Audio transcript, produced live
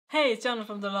Hey, it's Jana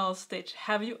from The Last Stitch.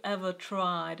 Have you ever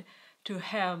tried to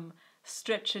hem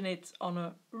stretching it on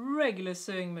a regular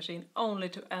sewing machine only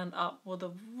to end up with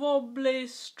a wobbly,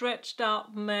 stretched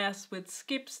out mess with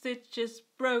skip stitches,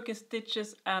 broken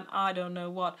stitches and I don't know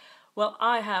what? Well,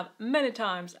 I have many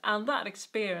times, and that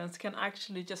experience can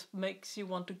actually just makes you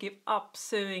want to give up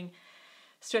sewing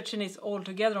stretching it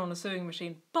altogether on a sewing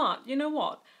machine. But you know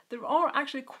what? There are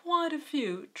actually quite a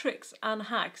few tricks and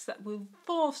hacks that will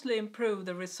vastly improve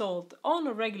the result on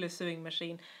a regular sewing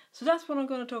machine. So that's what I'm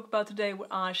going to talk about today, where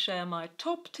I share my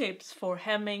top tips for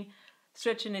hemming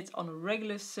stretching it on a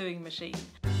regular sewing machine.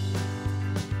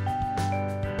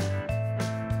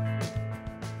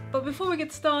 But before we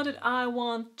get started, I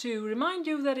want to remind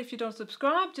you that if you don't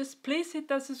subscribe, just please hit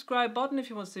that subscribe button if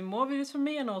you want to see more videos from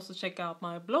me, and also check out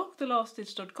my blog,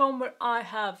 thelaststitch.com, where I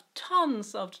have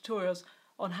tons of tutorials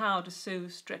on how to sew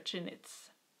stretchy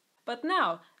knits. But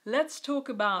now, let's talk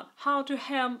about how to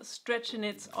hem stretchy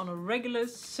knits on a regular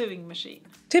sewing machine.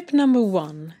 Tip number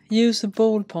 1. Use a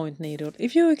ballpoint needle.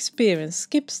 If you experience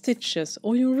skip stitches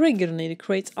or your regular needle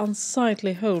creates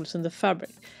unsightly holes in the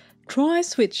fabric, try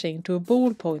switching to a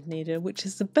ballpoint needle, which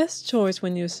is the best choice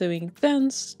when you're sewing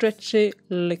dense, stretchy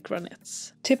lycra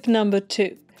knits. Tip number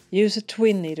 2. Use a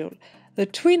twin needle. The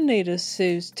twin needle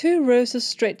sews 2 rows of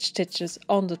stretch stitches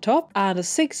on the top and a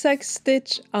zigzag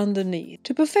stitch underneath.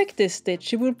 To perfect this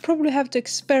stitch, you will probably have to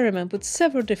experiment with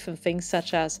several different things,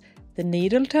 such as the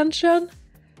needle tension,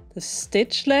 the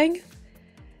stitch length,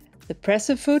 the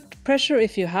presser foot pressure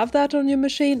if you have that on your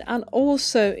machine, and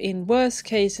also in worst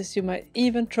cases you might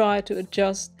even try to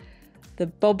adjust the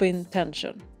bobbin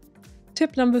tension.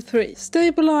 Tip number 3.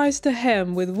 Stabilize the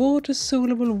hem with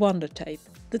water-soluble Wondertape.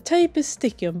 The tape is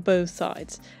sticky on both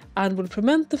sides and will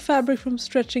prevent the fabric from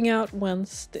stretching out when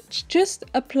stitched. Just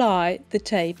apply the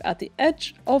tape at the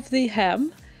edge of the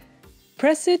hem,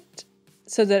 press it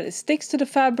so that it sticks to the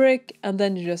fabric, and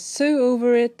then you just sew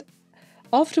over it.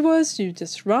 Afterwards, you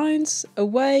just rinse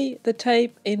away the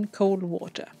tape in cold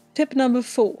water. Tip number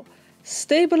 4.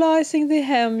 Stabilizing the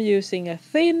hem using a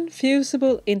thin,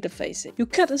 fusible interfacing. You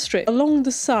cut a strip along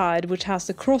the side which has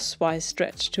the crosswise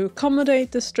stretch to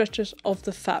accommodate the stretches of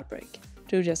the fabric.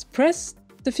 Do just press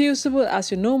the fusible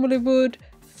as you normally would,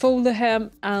 fold the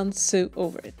hem and sew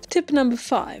over it. Tip number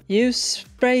 5. Use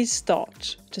spray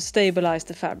starch to stabilize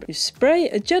the fabric. You spray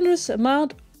a generous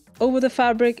amount over the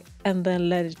fabric and then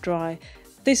let it dry.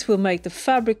 This will make the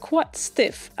fabric quite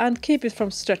stiff and keep it from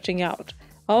stretching out.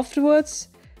 Afterwards,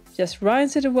 just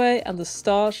rinse it away and the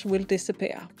starch will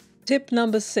disappear. Tip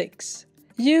number 6.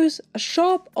 Use a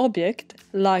sharp object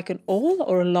like an awl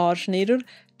or a large needle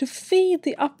to feed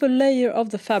the upper layer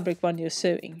of the fabric when you're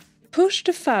sewing. Push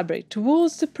the fabric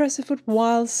towards the presser foot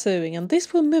while sewing, and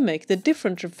this will mimic the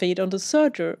differential feed on the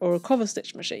serger or a cover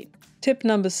stitch machine. Tip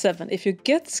number 7. If you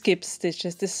get skip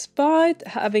stitches despite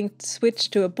having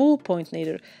switched to a ballpoint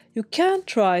needle, you can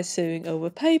try sewing over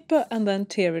paper and then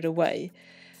tear it away.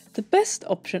 The best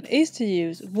option is to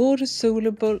use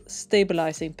water-soluble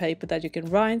stabilizing paper that you can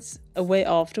rinse away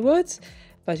afterwards,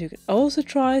 but you can also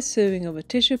try sewing over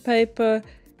tissue paper,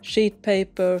 sheet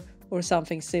paper or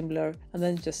something similar, and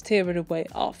then just tear it away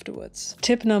afterwards.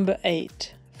 Tip number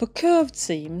 8. For curved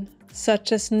seam,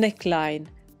 such as neckline,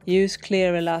 use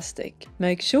clear elastic.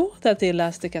 Make sure that the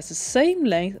elastic has the same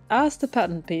length as the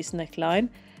pattern piece neckline.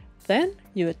 Then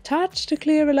you attach the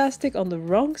clear elastic on the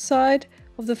wrong side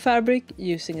of the fabric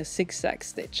using a zigzag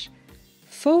stitch.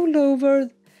 Fold over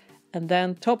and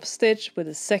then top stitch with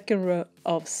a second row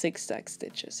of zigzag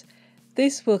stitches.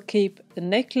 This will keep the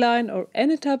neckline or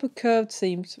any type of curved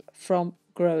seams from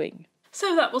growing.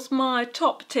 So that was my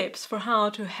top tips for how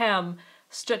to hem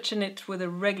stretching it with a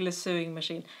regular sewing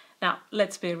machine. Now,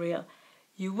 let's be real.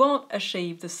 You won't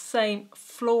achieve the same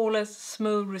flawless,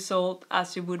 smooth result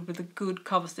as you would with a good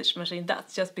cover stitch machine.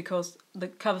 That's just because the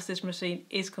cover stitch machine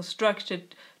is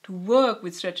constructed to work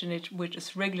with stretching it, which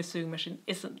a regular sewing machine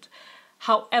isn't.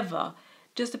 However,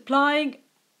 just applying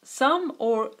some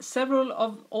or several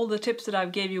of all the tips that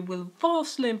I've gave you will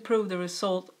vastly improve the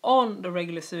result on the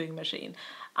regular sewing machine.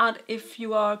 And if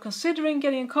you are considering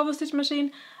getting a cover stitch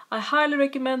machine, I highly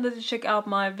recommend that you check out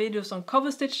my videos on cover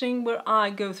stitching, where I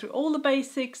go through all the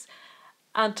basics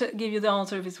and to give you the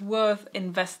answer if it's worth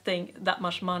investing that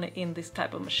much money in this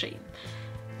type of machine.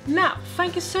 Now,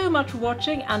 thank you so much for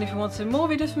watching, and if you want some more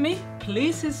videos from me,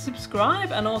 please hit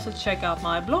subscribe and also check out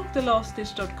my blog,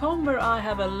 thelaststitch.com, where I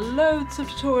have loads of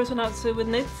tutorials on how to sew with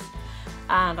knits.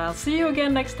 And I'll see you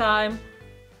again next time.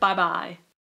 Bye bye.